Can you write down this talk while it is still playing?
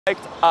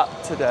Mic'd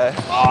up today.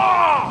 Mic'd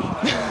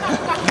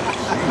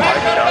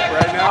up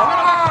right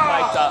now?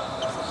 Mic'd up.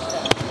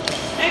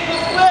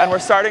 And we're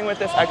starting with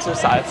this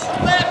exercise.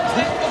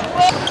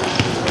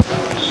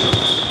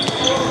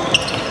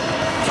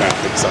 Trying to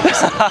fix something.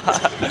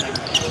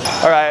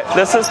 All right,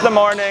 this is the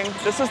morning.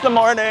 This is the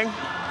morning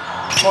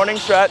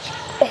stretch.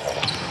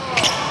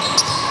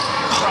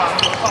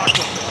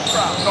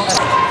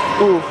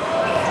 Ooh,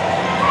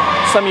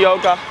 some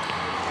yoga.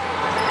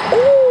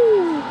 Ooh.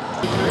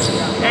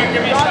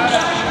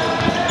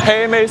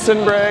 Hey,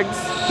 Mason Briggs.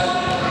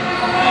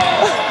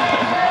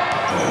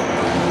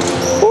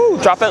 Ooh,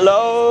 drop it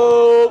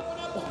low.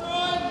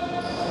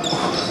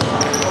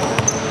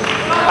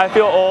 I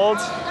feel old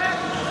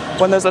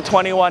when there's a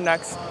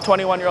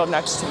 21-year-old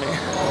next to me.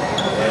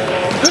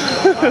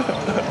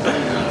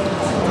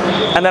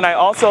 And then I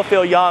also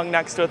feel young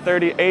next to a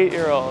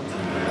 38-year-old.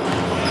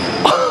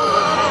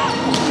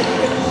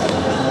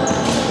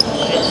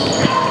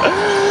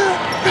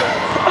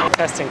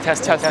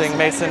 Testing.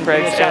 Mason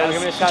Briggs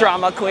is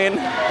drama queen.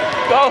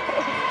 Go!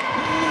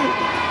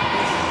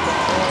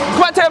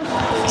 Come on, Tim!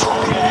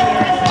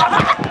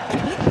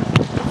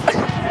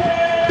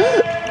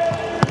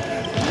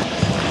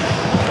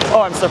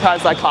 Oh, I'm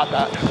surprised I caught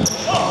that.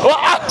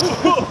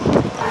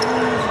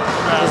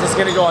 Is this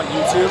gonna go on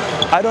YouTube?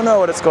 I don't know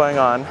what is going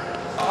on.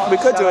 We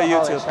could do a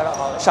YouTube.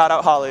 Shout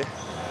out Holly.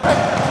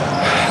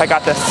 I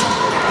got this.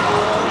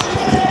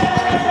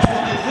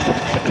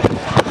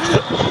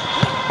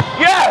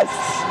 Yes!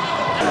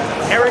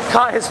 Erik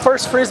caught his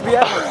first frisbee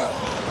ever.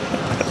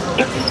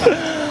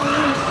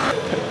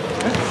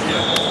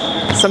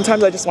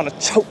 Sometimes I just want to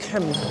choke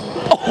him.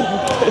 Oh,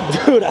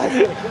 dude,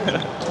 Hey,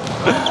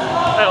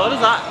 what is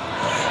that?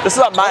 This is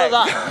a mic. What is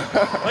that?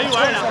 What are you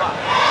wearing that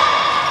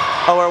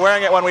for? Oh, we're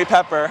wearing it when we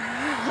pepper.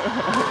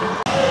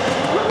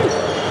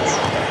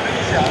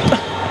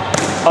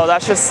 Oh,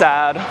 that's just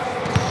sad.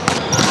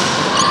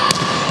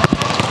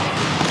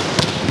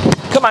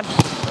 Come on.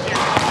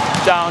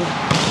 Down.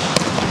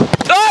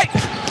 Hey!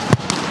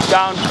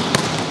 Down.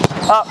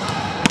 Up.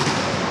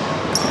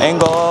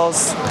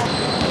 Angles.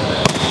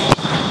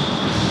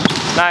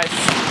 Nice.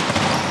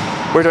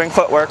 We're doing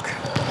footwork.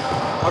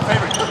 My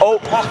favorite. Oh.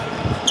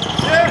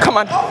 Come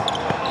on.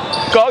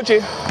 Go,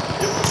 G.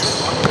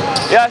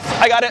 Yes,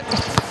 I got it.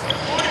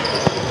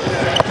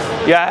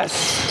 Yes.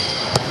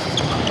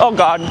 Oh,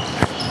 God.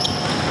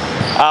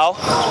 Ow.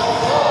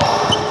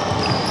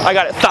 I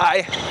got it.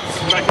 Thigh.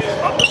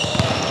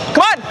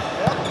 Come on.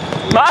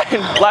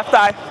 Mine. Left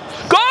thigh.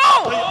 Go!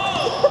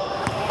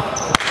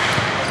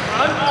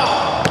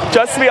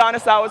 Just to be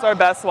honest, that was our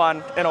best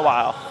one in a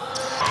while.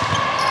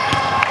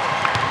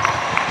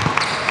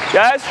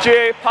 Yes,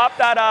 G. Pop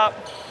that up.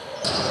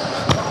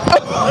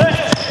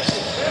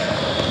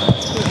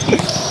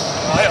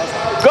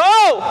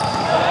 Go!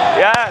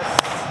 Yes.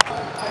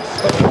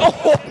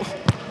 Oh.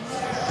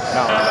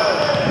 No.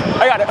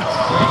 I got it.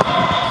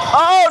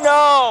 Oh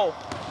no!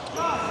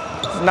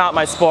 This is not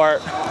my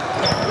sport.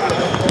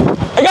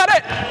 I got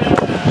it!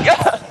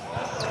 Yeah.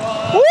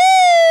 Woo!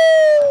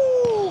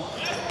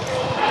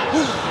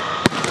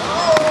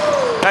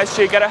 Nice,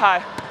 G. Get it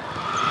high.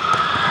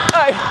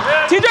 Hey,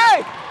 TJ!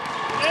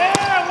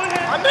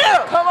 Yeah, I'm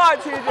there! Come on,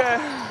 TJ.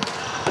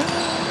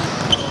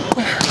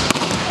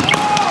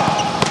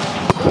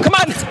 Come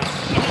on!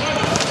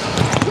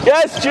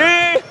 Yes, G!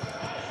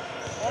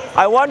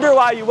 I wonder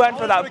why you went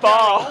for that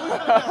ball.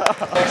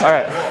 All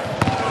right,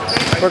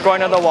 we're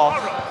going to the wall.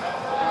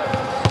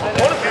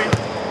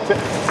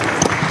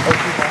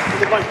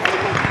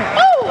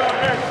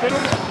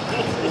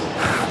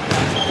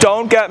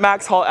 Don't get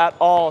max haul at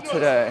all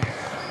today.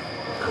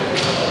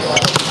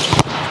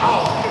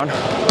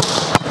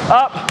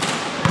 Up.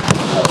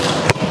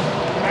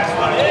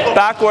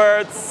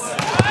 Backwards.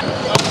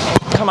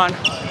 Come on.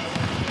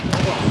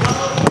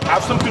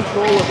 Have some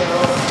control with it.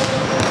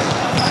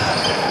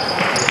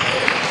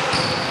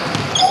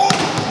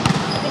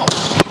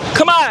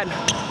 Come on.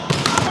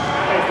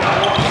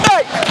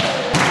 Hey.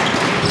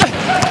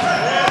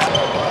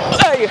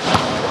 Hey.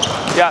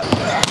 Yeah.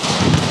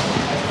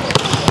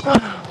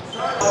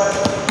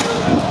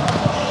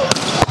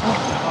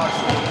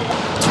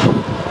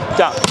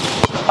 Down.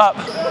 Up.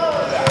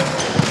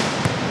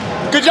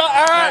 Good job,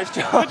 Erik! Nice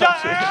job. Good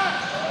job, Erik!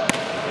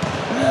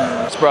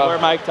 Bro, we're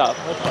mic'd up.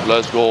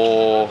 Let's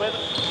go.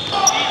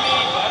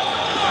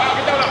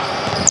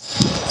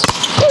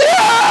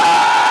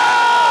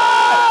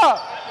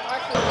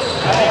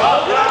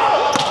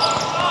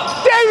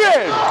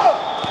 David!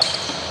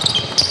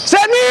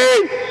 Send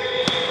me!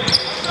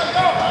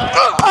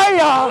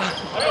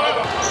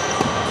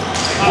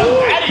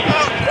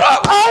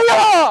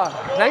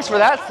 Thanks for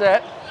that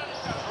set.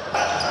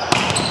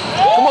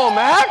 Come on,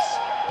 Max.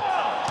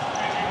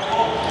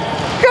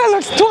 Guy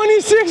looks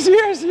 26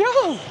 years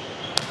young.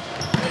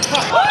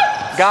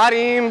 Got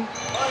him.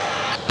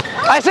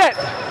 Nice hit.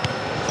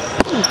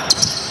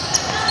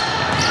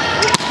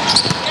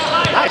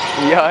 Nice.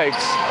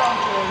 Yikes.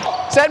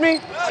 Set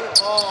me.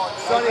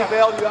 Sonny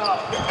bailed you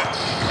out.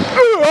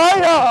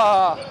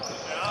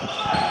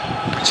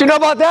 Did you know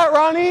about that,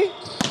 Ronnie?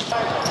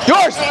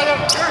 Yours!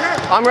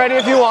 I'm ready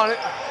if you want it.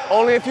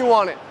 Only if you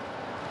want it.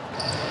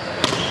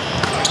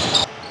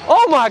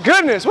 Oh my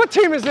goodness, what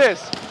team is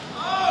this?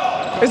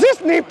 Is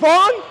this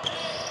Nippon?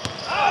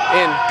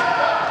 In.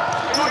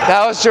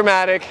 That was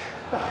dramatic.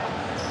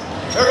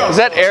 Is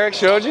that Erik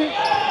Shoji?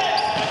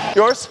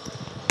 Yours?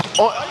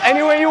 Oh,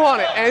 any way you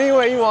want it, any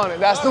way you want it.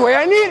 That's the way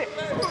I need it.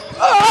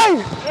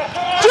 Oh,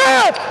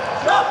 Jeff!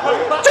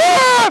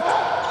 Jeff!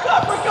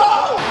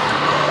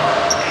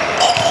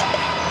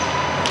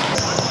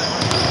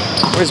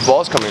 Where's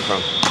balls coming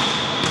from?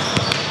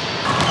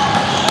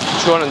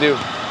 What you want to do?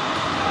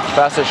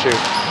 Faster shoot.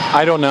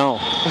 I don't know.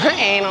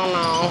 I don't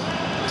know.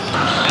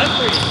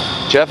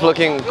 Jeff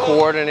looking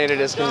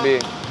coordinated as can be.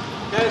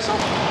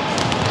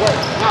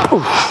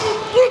 Oof.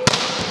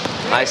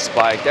 Nice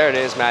spike. There it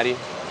is, Maddie.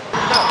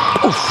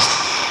 Oof.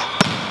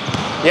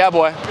 Yeah,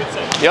 boy.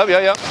 Yup.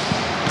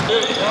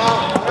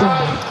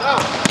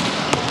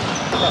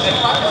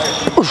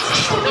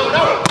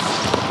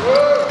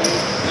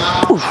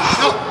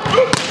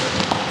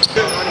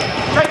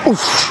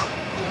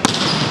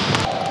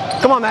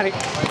 Come on, Maddie.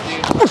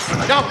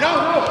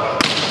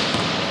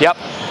 Yep.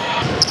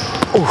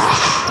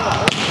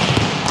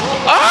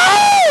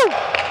 Oh!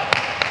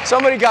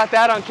 Somebody got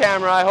that on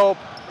camera, I hope.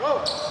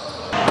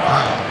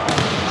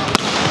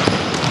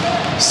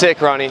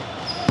 Sick, Ronnie.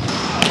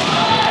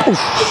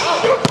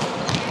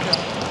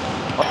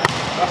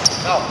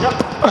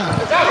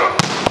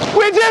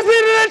 We just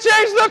needed to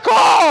change the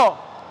call!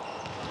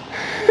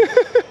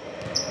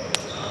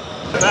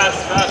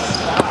 Fast.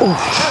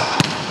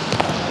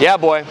 Yeah,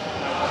 boy.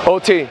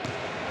 OT.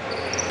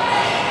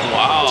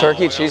 Wow.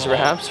 Turkey cheese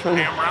wraps for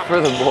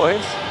the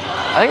boys?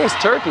 I think it's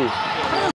turkey.